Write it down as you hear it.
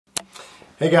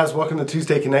Hey guys, welcome to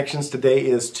Tuesday Connections. Today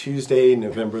is Tuesday,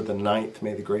 November the 9th.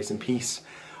 May the grace and peace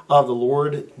of the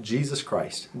Lord Jesus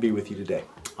Christ be with you today.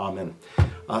 Amen.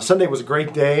 Sunday was a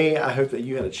great day. I hope that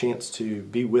you had a chance to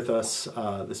be with us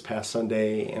this past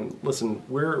Sunday. And listen,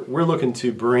 we're looking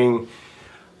to bring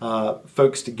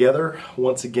folks together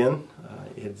once again.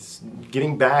 It's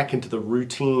getting back into the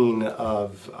routine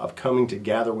of coming to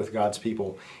gather with God's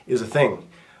people is a thing.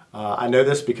 I know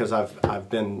this because I've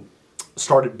been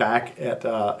started back at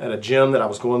a gym that I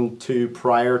was going to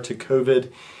prior to COVID,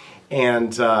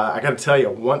 and I got to tell you,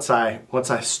 once I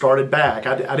started back,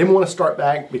 I didn't want to start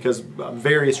back because of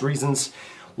various reasons.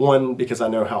 One, because I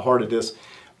know how hard it is,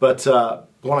 but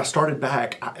when I started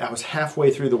back, I was halfway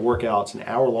through the workouts, an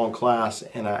hour-long class,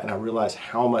 and I realized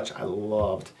how much I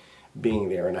loved being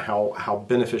there and how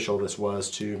beneficial this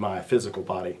was to my physical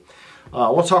body. I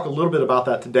want to talk a little bit about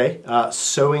that today,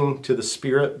 sowing to the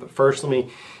Spirit. But first, let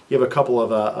me give a couple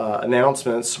of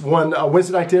announcements. One,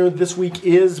 Wednesday night dinner this week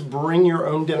is Bring Your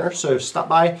Own Dinner. So stop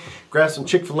by, grab some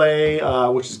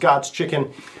Chick-fil-A, which is God's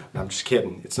chicken. I'm just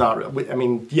kidding. It's not. I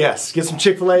mean, yes, get some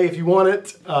Chick-fil-A if you want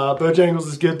it. Bojangles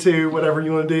is good too. Whatever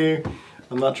you want to do.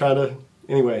 I'm not trying to.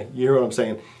 Anyway, you hear what I'm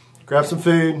saying. Grab some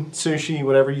food, sushi,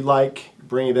 whatever you like.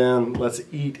 Bring it in. Let's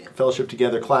eat, fellowship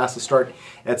together. Classes start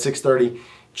at 6:30.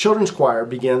 Children's choir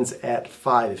begins at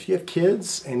 5. If you have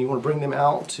kids and you want to bring them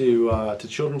out to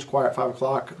children's choir at 5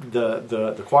 o'clock,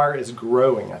 the choir is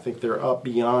growing. I think they're up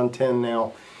beyond 10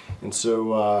 now, and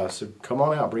so come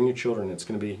on out, bring your children. It's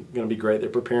going to be great. They're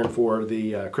preparing for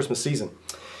the Christmas season.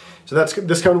 So that's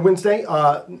this coming Wednesday.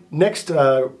 Next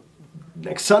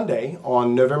Sunday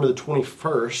on November the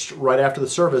 21st, right after the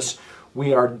service,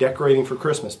 we are decorating for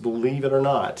Christmas. Believe it or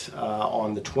not,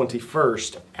 on the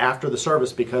 21st after the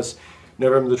service, because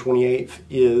November the 28th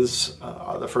is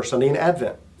the first Sunday in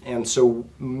Advent. And so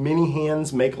many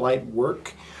hands make light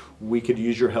work. We could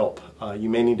use your help. You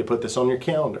may need to put this on your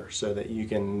calendar so that you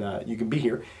can be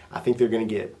here. I think they're going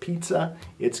to get pizza.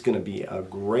 It's going to be a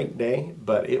great day,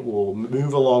 but it will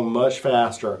move along much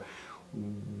faster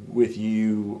with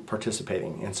you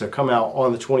participating. And so come out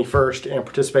on the 21st and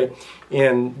participate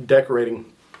in decorating.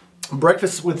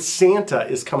 Breakfast with Santa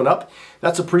is coming up.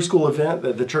 That's a preschool event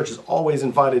that the church is always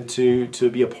invited to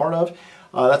be a part of.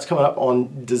 That's coming up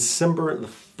on December the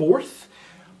 4th.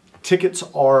 Tickets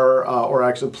are, or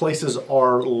actually places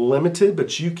are limited,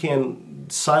 but you can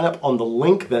sign up on the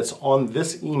link that's on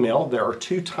this email. There are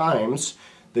 2 times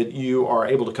that you are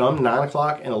able to come, 9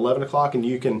 o'clock and 11 o'clock, and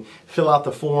you can fill out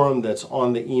the form that's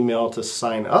on the email to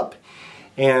sign up.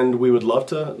 And we would love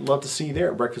to see you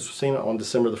there at Breakfast with Santa on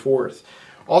December the 4th.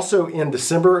 Also in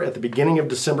December, at the beginning of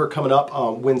December, coming up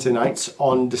on Wednesday nights,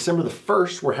 on December the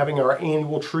 1st, we're having our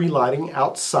annual tree lighting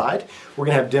outside. We're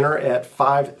going to have dinner at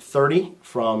 5:30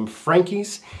 from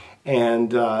Frankie's,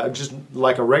 and just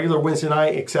like a regular Wednesday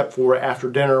night, except for after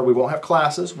dinner, we won't have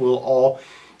classes. We'll all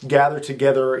gather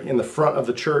together in the front of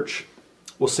the church.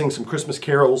 We'll sing some Christmas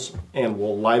carols, and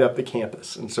we'll light up the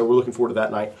campus. And so we're looking forward to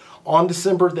that night. On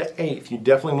December the 8th, you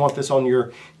definitely want this on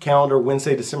your calendar,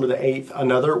 Wednesday, December the 8th,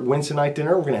 another Wednesday night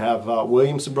dinner. We're going to have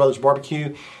Williamson Brothers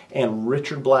Barbecue and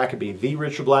Richard Blackaby, the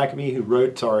Richard Blackaby, who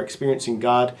wrote our Experiencing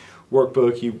God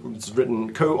workbook. He's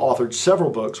co-authored several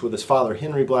books with his father,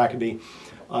 Henry Blackaby.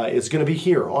 Is going to be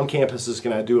here on campus, is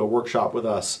going to do a workshop with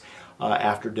us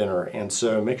after dinner. And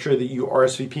so make sure that you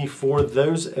RSVP for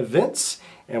those events,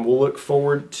 and we'll look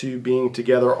forward to being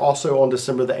together. Also on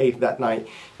December the 8th, that night,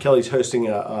 Kelly's hosting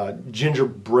a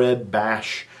gingerbread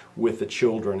bash with the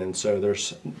children, and so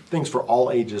there's things for all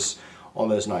ages on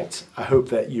those nights. I hope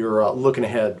that you're looking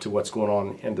ahead to what's going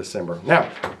on in December. Now,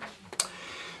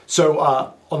 so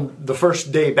on the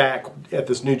first day back at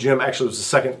this new gym, actually it was the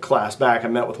second class back, I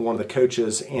met with one of the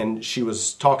coaches, and she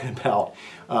was talking about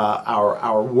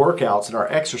our workouts and our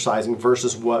exercising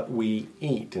versus what we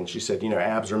eat. And she said, you know,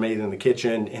 abs are made in the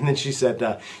kitchen. And then she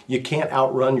said, you can't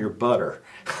outrun your butter.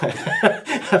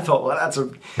 I thought,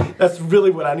 well, that's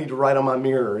really what I need to write on my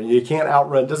mirror. You can't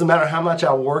outrun. It doesn't matter how much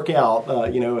I work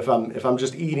out. You know, if I'm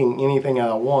just eating anything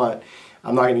I want,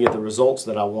 I'm not going to get the results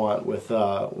that I want with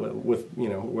you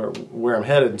know where I'm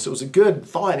headed. And so it was a good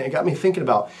thought, and it got me thinking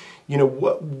about, you know,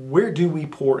 where do we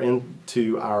pour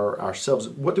into ourselves?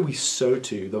 What do we sow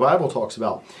to? The Bible talks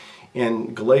about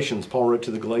in Galatians. Paul wrote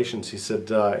to the Galatians. He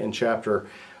said in chapter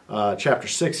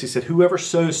 6, he said, "Whoever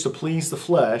sows to please the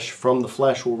flesh, from the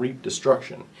flesh will reap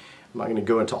destruction." I'm not going to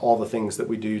go into all the things that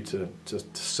we do to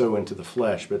sow into the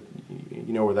flesh, but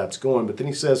you know where that's going. But then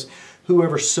he says,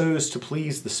 whoever sows to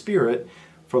please the Spirit,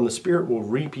 from the Spirit will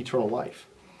reap eternal life.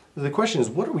 The question is,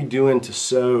 what are we doing to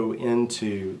sow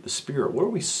into the Spirit? What are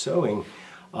we sowing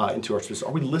into our spirits?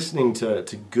 Are we listening to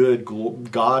good,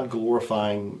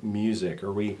 God-glorifying music?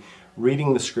 Are we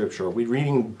reading the Scripture? Are we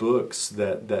reading books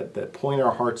that point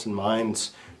our hearts and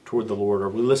minds toward the Lord? Are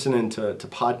we listening to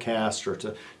podcasts or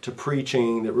to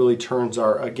preaching that really turns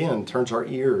our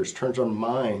ears, turns our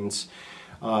minds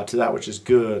to that which is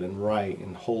good and right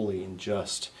and holy and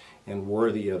just and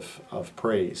worthy of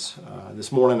praise?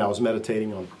 This morning I was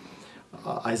meditating on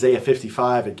Isaiah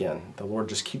 55 again. The Lord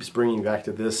just keeps bringing me back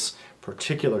to this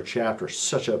particular chapter,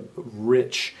 such a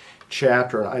rich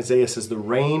chapter. And Isaiah says, the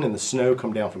rain and the snow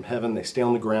come down from heaven. They stay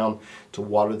on the ground to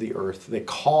water the earth. They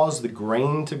cause the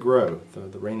grain to grow,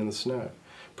 the rain and the snow,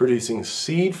 producing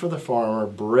seed for the farmer,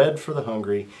 bread for the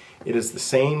hungry. It is the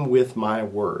same with my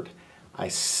word. I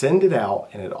send it out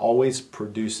and it always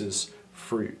produces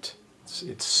fruit.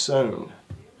 It's sown,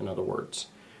 in other words.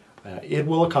 It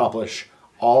will accomplish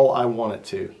all I want it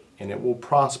to, and it will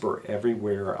prosper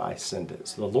everywhere I send it.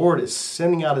 So the Lord is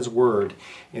sending out His word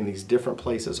in these different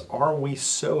places. Are we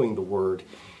sowing the word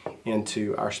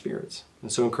into our spirits?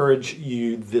 And so I encourage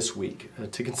you this week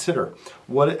to consider,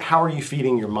 how are you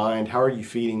feeding your mind? How are you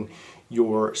feeding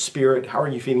your spirit? How are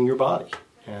you feeding your body?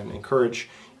 And encourage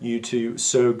you to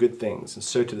sow good things and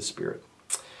sow to the Spirit.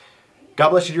 God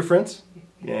bless you, dear friends,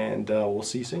 and we'll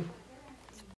see you soon.